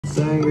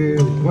sang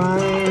this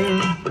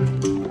wine.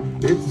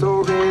 It's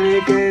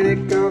organic and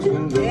it comes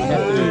from the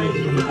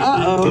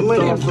uh-oh, I'm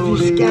gonna have to do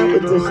scout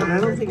with this, and I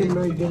don't think I'm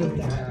very good at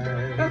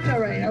that. That's all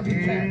right, I'll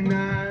be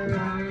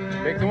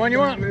back. Pick the one you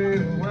want.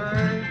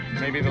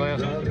 Maybe the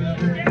last one.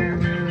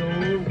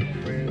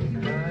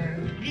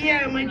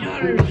 Yeah, my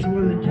daughter's the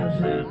one that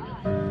does that.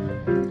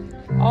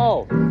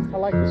 Oh, I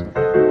like this one.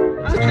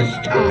 That's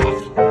just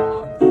tough.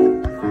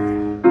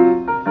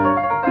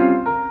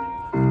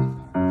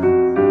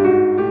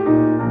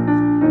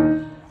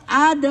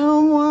 I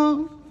don't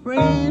want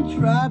French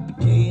fried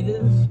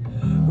potatoes,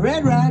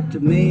 red ripe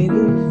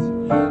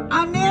tomatoes.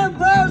 I'm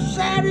never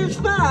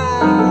satisfied.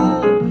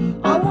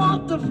 I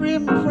want the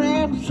frim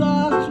fram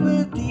sauce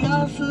with the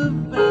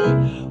awesome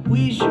bag.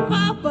 We should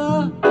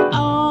papa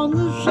on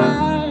the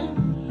side.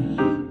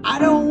 I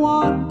don't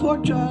want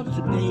pork chops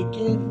and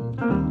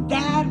bacon.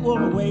 That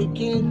won't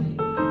awaken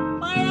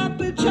my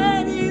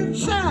appetite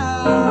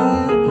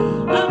inside.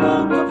 I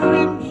want the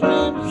frim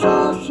fram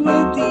sauce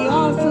with the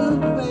awesome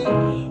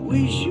bag.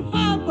 We should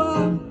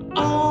papa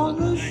on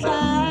the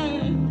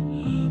side.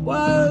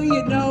 Well,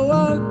 you know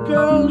a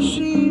girl,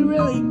 she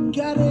really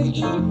gotta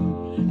eat,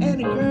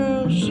 and a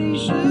girl, she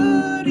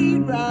should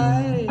eat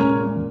right.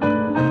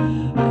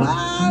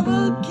 5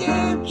 will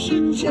get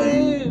you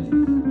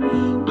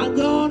 10. I'm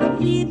gonna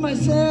feed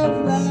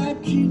myself right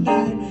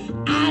tonight.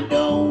 I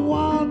don't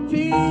want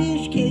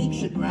fish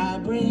cakes and rye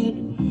bread.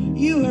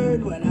 You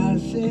heard what I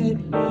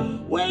said.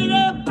 Wait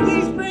up,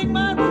 please bring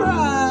my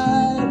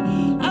pride.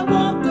 I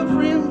want the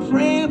frim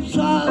fram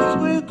sauce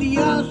with the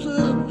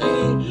awesome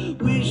thing.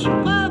 We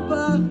should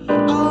papa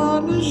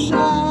on the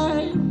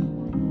side.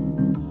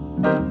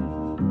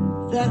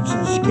 That's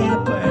a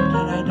scat part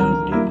that I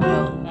don't do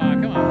well.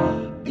 Come on.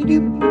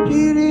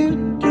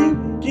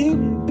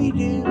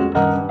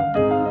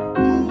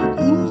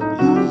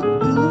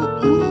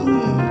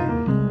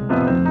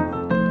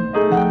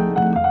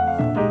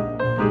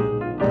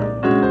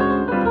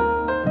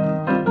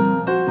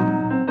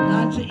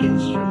 Lots of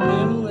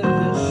instrumental in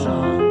this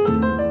song.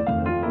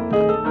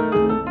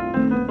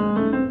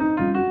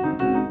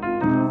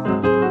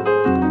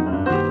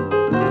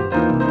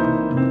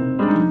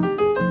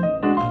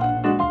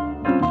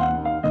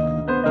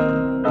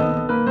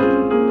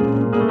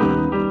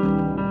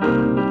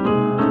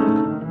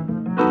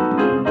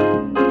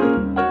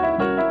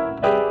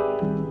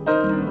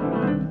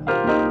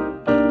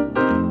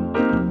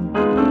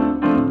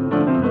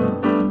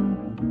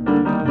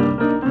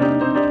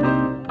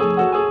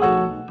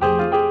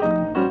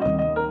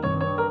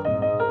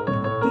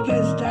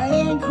 Because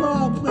Diane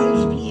Krall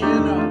plays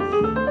piano.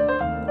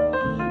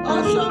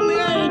 Also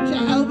married to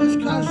Elvis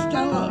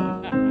Costello.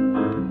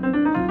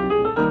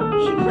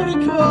 She's pretty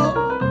cool.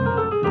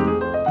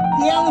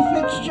 The Ella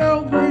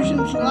Fitzgerald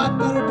version's a lot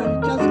better, but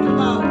it doesn't come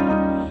out.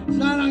 It's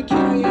not on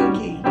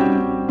karaoke.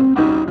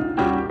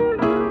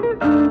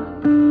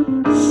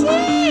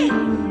 Sid!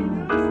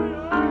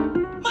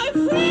 My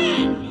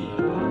friend!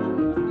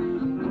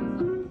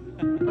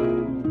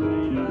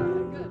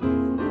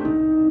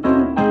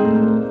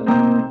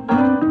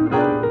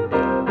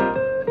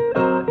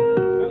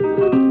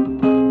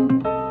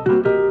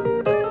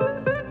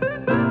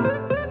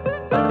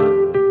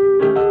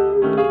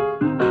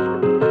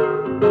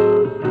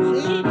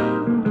 See?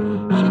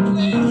 She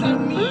plays a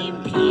mean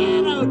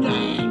piano,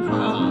 Diane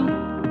Krall.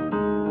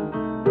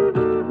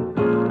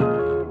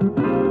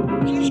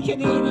 She's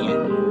Canadian.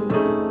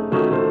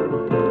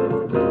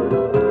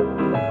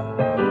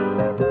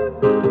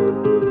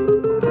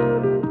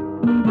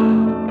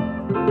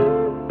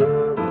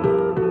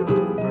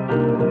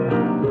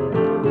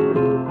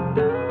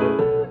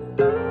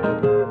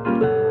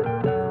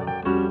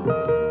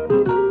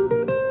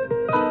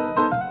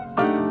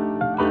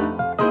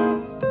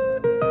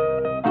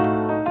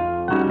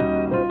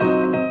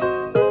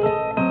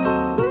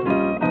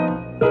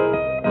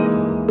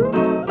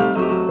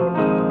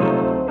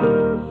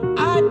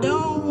 I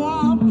don't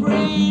want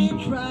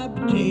French fried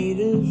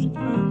potatoes,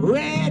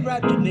 red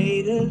ripe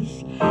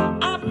tomatoes.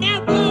 I'm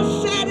never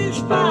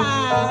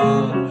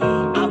satisfied.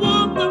 I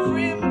want the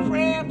frim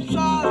fram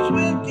sauce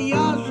with the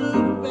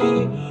awesome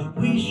bag.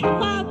 We should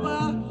papa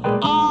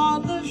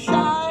on the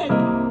side.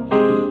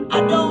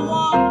 I don't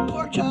want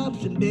pork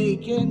chops and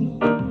bacon.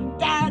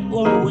 That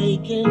won't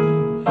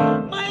awaken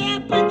my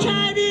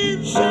appetite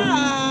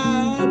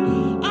inside.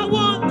 I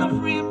want the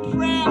frim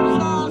fram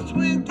sauce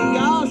with the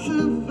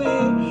awesome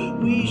bag.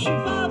 We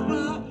should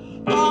papa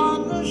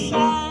on the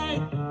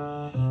side.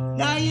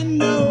 Now you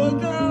know a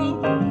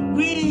girl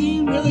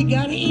really, really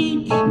gotta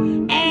eat,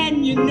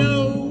 and you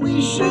know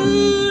we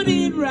should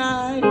eat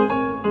right.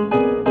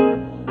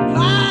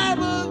 5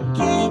 will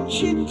get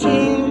you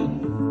 10.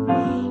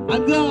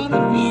 I'm gonna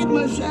feed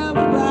myself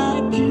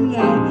right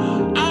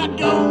tonight. I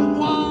don't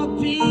want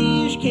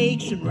fish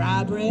cakes and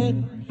rye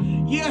bread.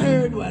 You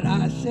heard what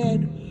I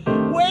said.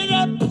 Wait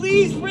up,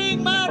 please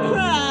bring my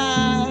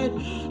pride.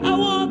 I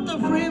want the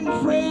frim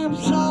fram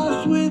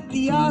sauce with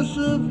the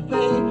awesome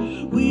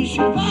bag. We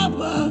should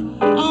papa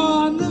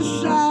on the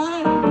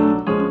side.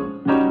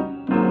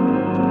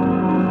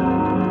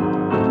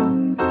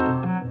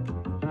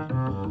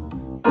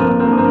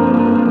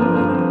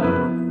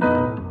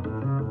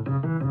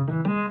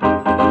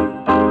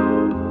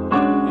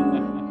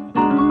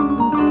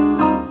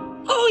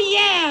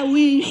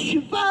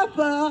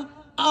 pepper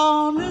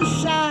on the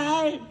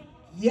side.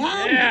 Yum.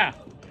 Yeah.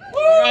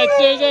 All right,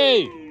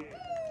 Susie.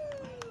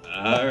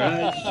 All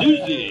right,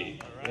 Susie.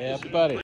 Yeah, buddy.